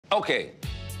Okay,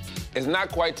 it's not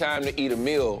quite time to eat a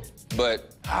meal,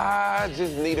 but I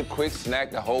just need a quick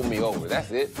snack to hold me over.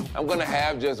 That's it. I'm gonna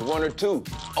have just one or two.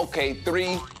 Okay,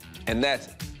 3, and that's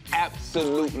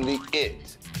absolutely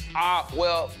it.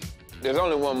 Well, there's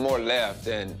only one more left,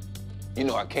 and you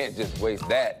know I can't just waste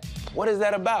that. What is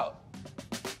that about?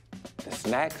 The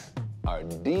snacks are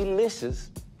delicious,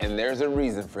 and there's a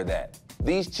reason for that.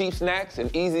 These cheap snacks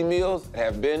and easy meals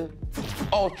have been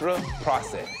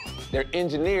ultra-processed. They're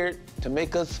engineered to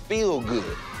make us feel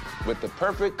good with the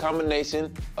perfect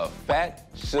combination of fat,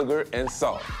 sugar, and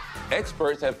salt.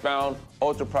 Experts have found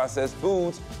ultra-processed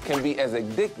foods can be as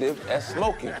addictive as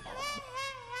smoking.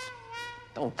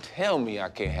 Don't tell me I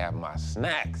can't have my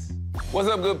snacks. What's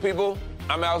up, good people?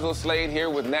 I'm Alzo Slade here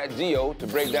with Nat Geo to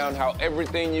break down how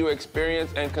everything you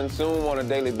experience and consume on a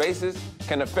daily basis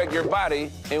can affect your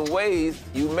body in ways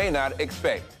you may not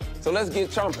expect. So let's get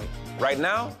chomping. Right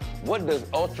now, what does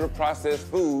ultra-processed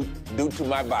food do to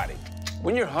my body?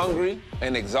 When you're hungry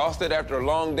and exhausted after a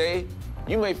long day,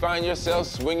 you may find yourself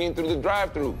swinging through the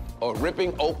drive-thru or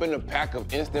ripping open a pack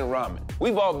of instant ramen.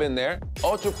 We've all been there.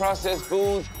 Ultra-processed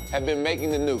foods have been making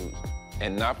the news,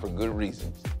 and not for good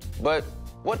reasons. But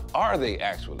what are they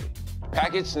actually?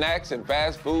 Packaged snacks and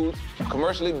fast foods,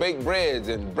 commercially baked breads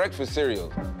and breakfast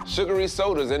cereals, sugary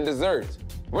sodas and desserts.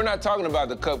 We're not talking about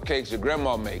the cupcakes your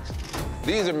grandma makes.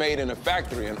 These are made in a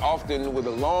factory and often with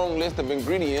a long list of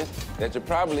ingredients that you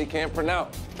probably can't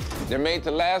pronounce. They're made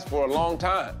to last for a long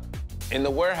time, in the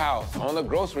warehouse, on the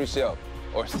grocery shelf,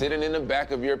 or sitting in the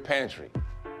back of your pantry.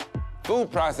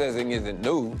 Food processing isn't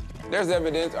new. There's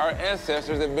evidence our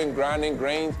ancestors have been grinding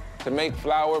grains to make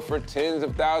flour for tens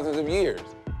of thousands of years.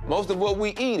 Most of what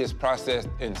we eat is processed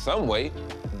in some way,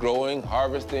 growing,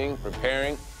 harvesting,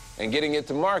 preparing, and getting it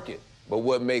to market. But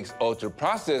what makes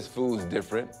ultra-processed foods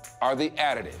different are the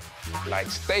additives, like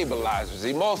stabilizers,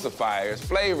 emulsifiers,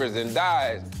 flavors, and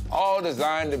dyes, all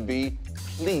designed to be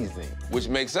pleasing, which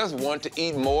makes us want to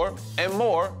eat more and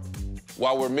more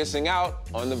while we're missing out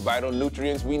on the vital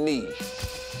nutrients we need.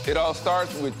 It all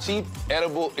starts with cheap,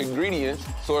 edible ingredients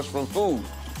sourced from food,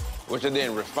 which are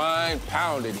then refined,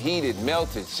 pounded, heated,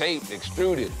 melted, shaped,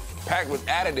 extruded, packed with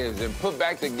additives, and put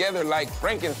back together like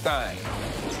Frankenstein.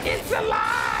 It's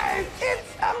alive!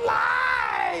 It's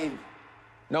alive!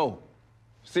 No,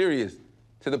 serious,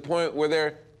 to the point where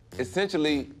they're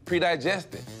essentially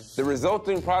pre-digested. The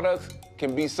resulting products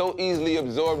can be so easily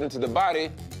absorbed into the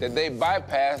body that they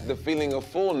bypass the feeling of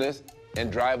fullness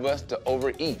and drive us to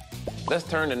overeat. Let's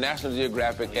turn to National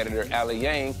Geographic editor Ali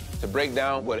Yang to break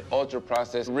down what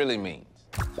ultra-processed really means.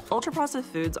 Ultra-processed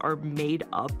foods are made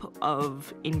up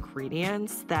of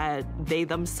ingredients that they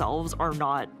themselves are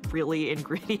not really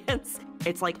ingredients.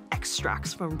 It's like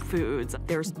extracts from foods.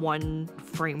 There's one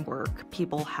framework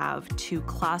people have to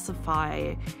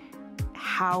classify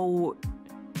how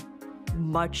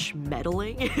much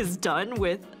meddling is done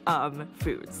with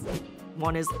foods.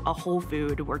 One is a whole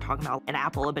food. We're talking about an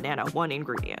apple, a banana, one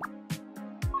ingredient.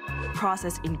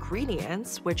 Processed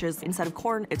ingredients, which is instead of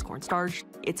corn, it's cornstarch.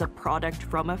 It's a product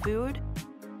from a food.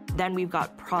 Then we've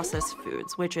got processed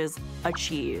foods, which is a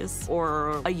cheese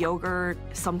or a yogurt,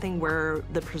 something where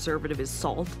the preservative is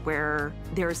salt, where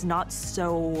there's not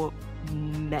so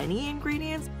many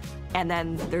ingredients. And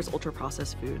then there's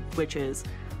ultra-processed food, which is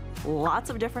lots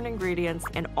of different ingredients,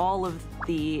 and all of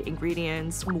the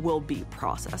ingredients will be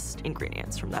processed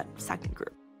ingredients from that second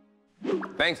group.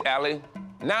 Thanks, Ali.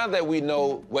 Now that we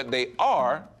know what they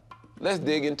are, let's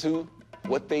dig into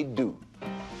what they do.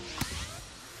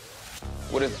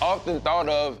 What is often thought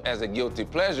of as a guilty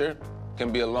pleasure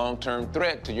can be a long-term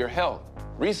threat to your health.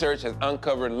 Research has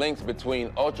uncovered links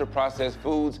between ultra-processed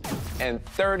foods and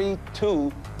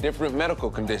 32 different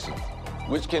medical conditions,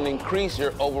 which can increase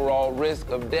your overall risk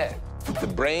of death. The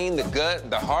brain, the gut,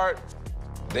 the heart,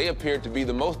 they appear to be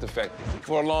the most affected.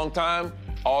 For a long time,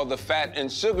 all the fat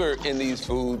and sugar in these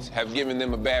foods have given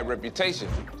them a bad reputation.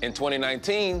 In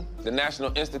 2019, the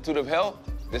National Institute of Health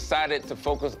decided to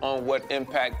focus on what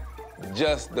impact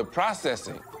just the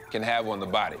processing can have on the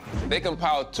body. They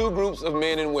compiled 2 groups of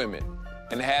men and women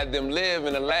and had them live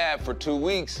in a lab for 2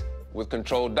 weeks with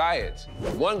controlled diets.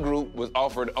 One group was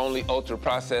offered only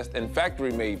ultra-processed and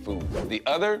factory-made foods. The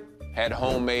other had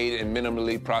homemade and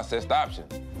minimally processed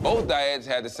options. Both diets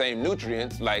had the same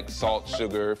nutrients like salt,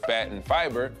 sugar, fat, and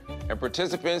fiber, and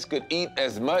participants could eat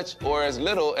as much or as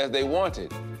little as they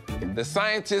wanted. The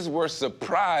scientists were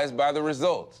surprised by the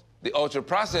results. The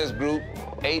ultra-processed group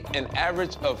ate an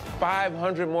average of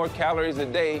 500 more calories a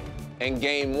day and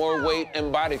gained more weight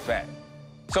and body fat.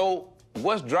 So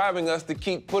what's driving us to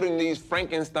keep putting these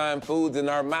Frankenstein foods in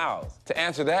our mouths? To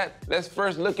answer that, let's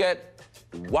first look at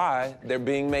why they're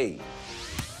being made.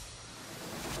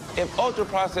 If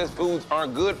ultra-processed foods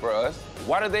aren't good for us,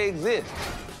 why do they exist?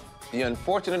 The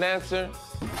unfortunate answer,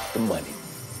 the money,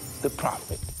 the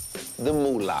profit, the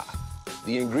moolah.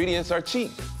 The ingredients are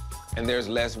cheap, and there's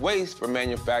less waste for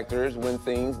manufacturers when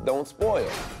things don't spoil.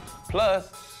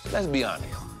 Plus, let's be honest,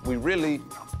 we really,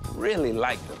 really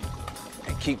like them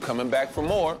and keep coming back for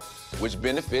more, which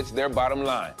benefits their bottom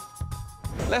line.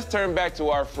 Let's turn back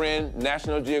to our friend,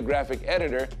 National Geographic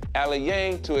editor, Ali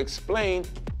Yang, to explain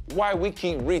why we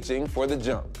keep reaching for the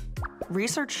junk.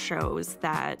 Research shows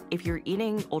that if you're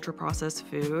eating ultra-processed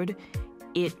food,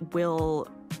 it will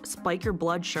spike your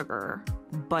blood sugar,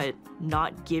 but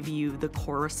not give you the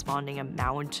corresponding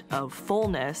amount of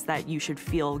fullness that you should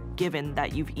feel given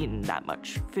that you've eaten that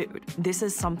much food. This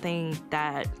is something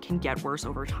that can get worse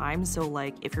over time. So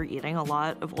like if you're eating a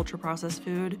lot of ultra-processed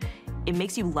food, it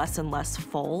makes you less and less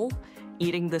full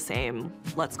eating the same,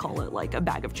 let's call it like a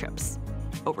bag of chips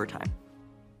over time.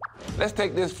 Let's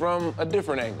take this from a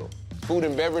different angle. Food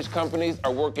and beverage companies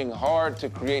are working hard to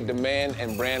create demand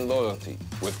and brand loyalty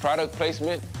with product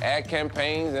placement, ad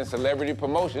campaigns, and celebrity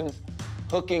promotions,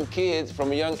 hooking kids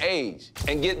from a young age.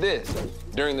 And get this,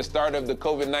 during the start of the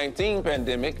COVID-19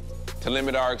 pandemic, to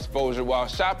limit our exposure while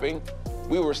shopping,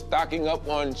 we were stocking up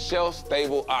on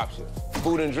shelf-stable options.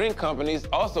 Food and drink companies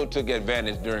also took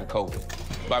advantage during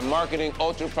COVID by marketing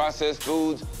ultra-processed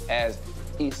foods as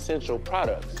essential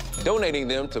products, donating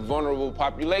them to vulnerable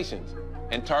populations,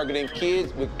 and targeting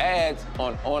kids with ads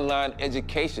on online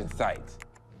education sites.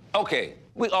 Okay,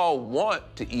 we all want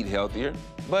to eat healthier,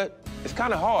 but it's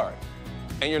kind of hard.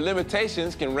 And your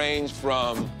limitations can range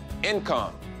from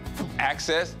income,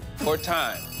 access, or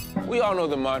time. We all know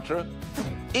the mantra,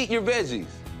 eat your veggies.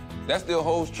 That still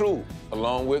holds true,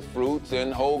 along with fruits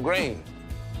and whole grains.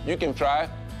 You can try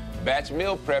batch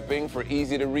meal prepping for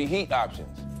easy to reheat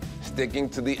options, sticking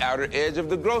to the outer edge of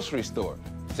the grocery store,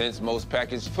 since most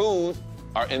packaged foods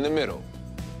are in the middle,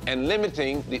 and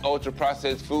limiting the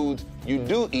ultra-processed foods you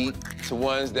do eat to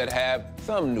ones that have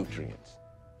some nutrients.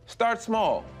 Start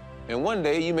small, and one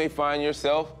day you may find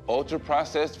yourself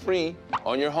ultra-processed free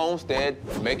on your homestead,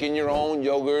 making your own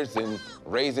yogurts and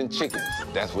raising chickens.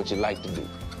 That's what you like to do.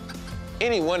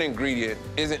 Any one ingredient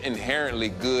isn't inherently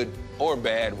good or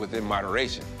bad within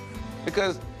moderation,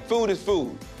 because food is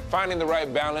food. Finding the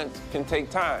right balance can take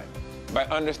time. By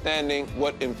understanding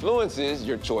what influences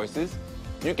your choices,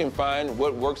 you can find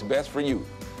what works best for you.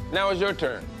 Now it's your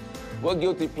turn. What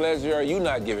guilty pleasure are you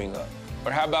not giving up?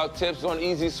 Or how about tips on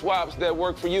easy swaps that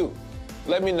work for you?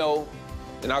 Let me know,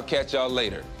 and I'll catch y'all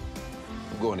later.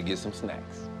 I'm going to get some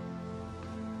snacks.